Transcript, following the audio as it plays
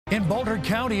In Boulder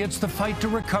County, it's the fight to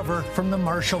recover from the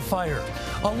Marshall Fire.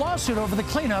 A lawsuit over the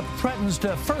cleanup threatens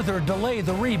to further delay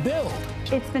the rebuild.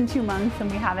 It's been 2 months and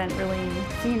we haven't really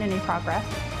seen any progress.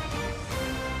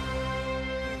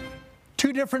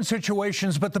 Two different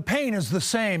situations, but the pain is the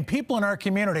same. People in our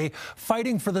community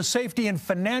fighting for the safety and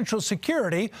financial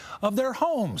security of their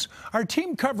homes. Our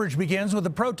team coverage begins with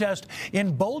a protest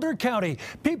in Boulder County.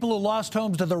 People who lost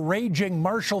homes to the raging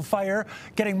Marshall Fire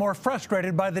getting more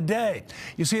frustrated by the day.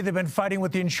 You see, they've been fighting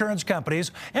with the insurance companies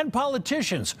and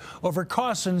politicians over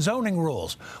costs and zoning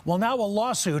rules. Well, now a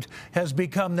lawsuit has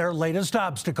become their latest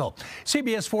obstacle.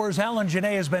 CBS 4's Alan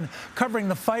Janae has been covering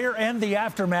the fire and the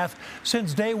aftermath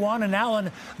since day one, and Alan,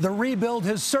 the rebuild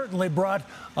has certainly brought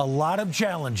a lot of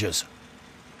challenges.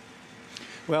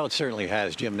 Well, it certainly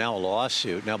has, Jim. Now a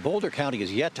lawsuit. Now, Boulder County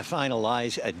is yet to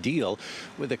finalize a deal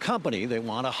with a company they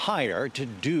want to hire to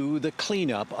do the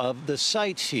cleanup of the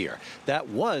sites here. That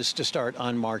was to start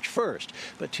on March 1st.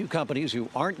 But two companies who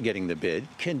aren't getting the bid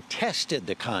contested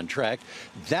the contract.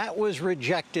 That was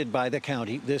rejected by the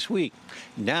county this week.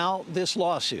 Now this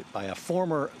lawsuit by a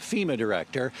former FEMA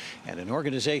director and an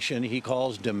organization he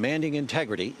calls demanding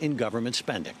integrity in government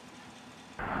spending.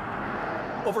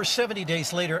 Over 70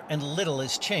 days later, and little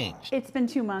has changed. It's been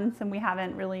 2 months and we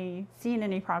haven't really seen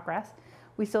any progress.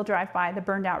 We still drive by the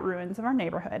burned out ruins of our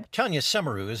neighborhood. Tanya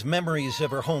Summeru has memories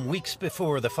of her home weeks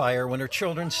before the fire when her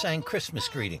children sang Christmas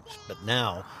greetings. But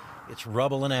now it's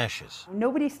rubble and ashes.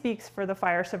 Nobody speaks for the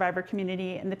fire survivor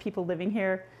community and the people living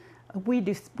here.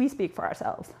 We speak for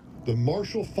ourselves. The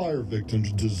Marshall Fire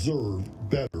victims deserve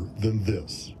better than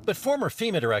this. But former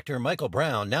FEMA director Michael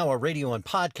Brown, now a radio and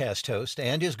podcast host,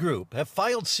 and his group have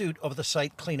filed suit over the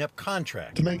site cleanup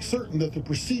contract. To make certain that the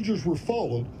procedures were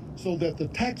followed so that the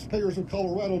taxpayers of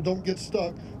Colorado don't get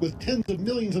stuck with tens of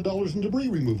millions of dollars in debris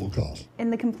removal costs. In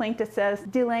the complaint it says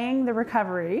delaying the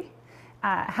recovery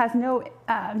has no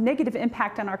negative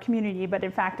impact on our community, but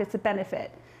in fact it's a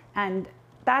benefit. And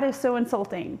that is so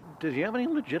insulting. Does he have any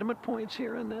legitimate points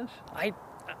here in this?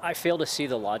 I fail to see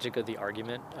the logic of the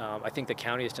argument. I think the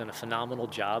county has done a phenomenal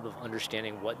job of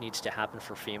understanding what needs to happen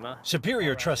for FEMA.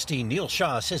 Superior trustee Neil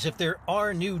Shaw says if there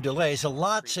are new delays, a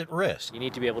lot's at risk. You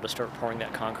need to be able to start pouring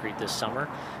that concrete this summer.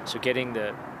 So getting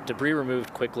the debris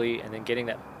removed quickly and then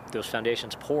getting those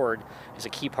foundations poured is a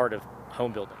key part of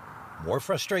home building. More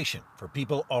frustration for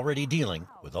people already dealing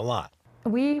with a lot.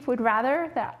 We would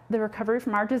rather that the recovery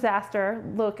from our disaster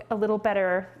look a little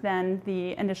better than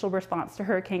the initial response to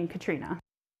Hurricane Katrina.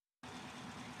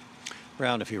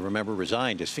 Brown, if you remember,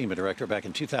 resigned as FEMA director back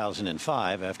in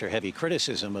 2005 after heavy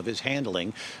criticism of his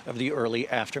handling of the early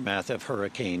aftermath of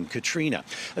Hurricane Katrina.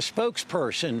 A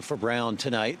spokesperson for Brown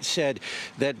tonight said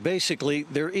that basically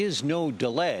there is no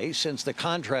delay since the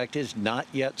contract is not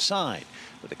yet signed.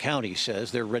 But the county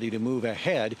says they're ready to move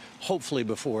ahead, hopefully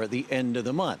before the end of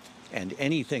the month. And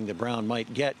anything that Brown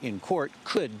might get in court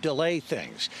could delay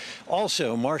things.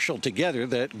 Also, Marshall Together,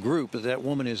 that group that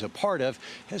woman is a part of,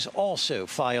 has also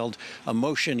filed a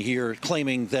motion here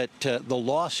claiming that the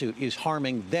lawsuit is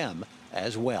harming them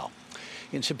as well.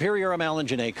 In Superior, I'm Alan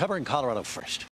Janae, covering Colorado First.